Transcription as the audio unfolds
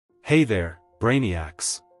Hey there,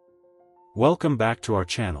 Brainiacs! Welcome back to our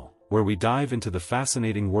channel, where we dive into the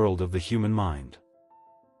fascinating world of the human mind.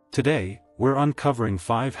 Today, we're uncovering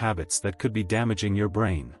 5 habits that could be damaging your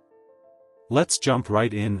brain. Let's jump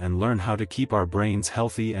right in and learn how to keep our brains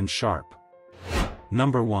healthy and sharp.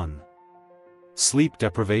 Number 1. Sleep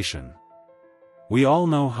deprivation. We all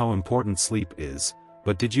know how important sleep is,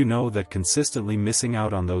 but did you know that consistently missing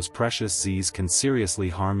out on those precious Z's can seriously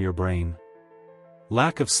harm your brain?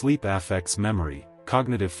 Lack of sleep affects memory,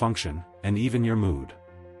 cognitive function, and even your mood.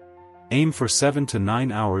 Aim for 7 to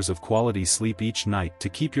 9 hours of quality sleep each night to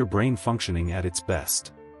keep your brain functioning at its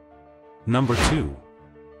best. Number 2.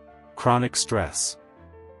 Chronic stress.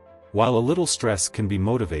 While a little stress can be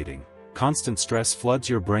motivating, constant stress floods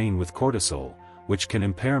your brain with cortisol, which can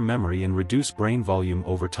impair memory and reduce brain volume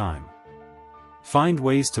over time. Find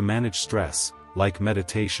ways to manage stress, like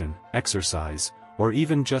meditation, exercise, or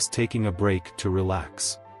even just taking a break to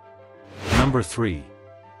relax. Number 3.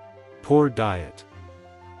 Poor diet.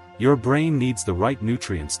 Your brain needs the right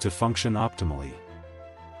nutrients to function optimally.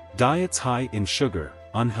 Diets high in sugar,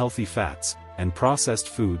 unhealthy fats, and processed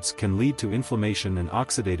foods can lead to inflammation and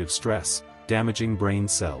oxidative stress, damaging brain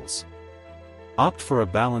cells. Opt for a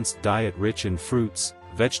balanced diet rich in fruits,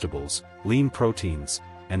 vegetables, lean proteins,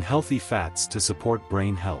 and healthy fats to support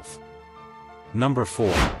brain health. Number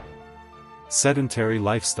 4. Sedentary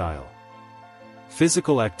lifestyle.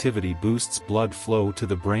 Physical activity boosts blood flow to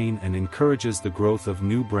the brain and encourages the growth of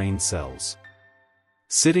new brain cells.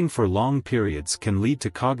 Sitting for long periods can lead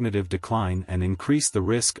to cognitive decline and increase the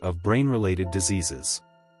risk of brain-related diseases.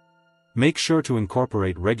 Make sure to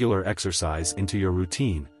incorporate regular exercise into your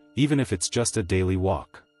routine, even if it's just a daily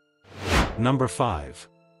walk. Number 5.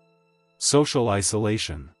 Social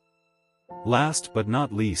isolation. Last but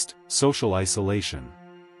not least, social isolation.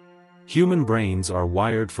 Human brains are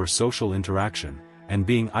wired for social interaction, and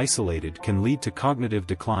being isolated can lead to cognitive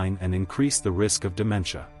decline and increase the risk of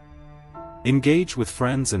dementia. Engage with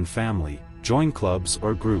friends and family, join clubs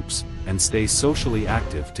or groups, and stay socially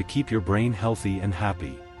active to keep your brain healthy and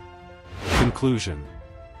happy. Conclusion.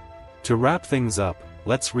 To wrap things up,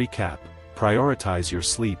 let's recap: prioritize your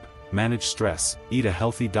sleep, manage stress, eat a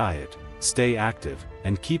healthy diet, stay active,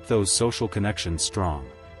 and keep those social connections strong.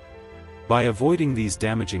 By avoiding these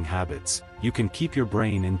damaging habits, you can keep your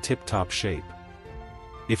brain in tip-top shape.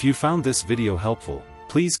 If you found this video helpful,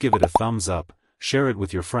 please give it a thumbs up, share it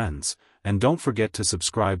with your friends, and don't forget to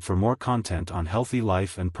subscribe for more content on healthy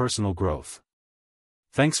life and personal growth.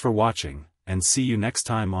 Thanks for watching, and see you next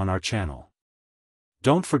time on our channel.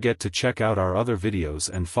 Don't forget to check out our other videos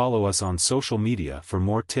and follow us on social media for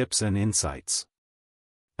more tips and insights.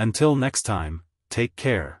 Until next time, take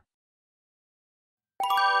care.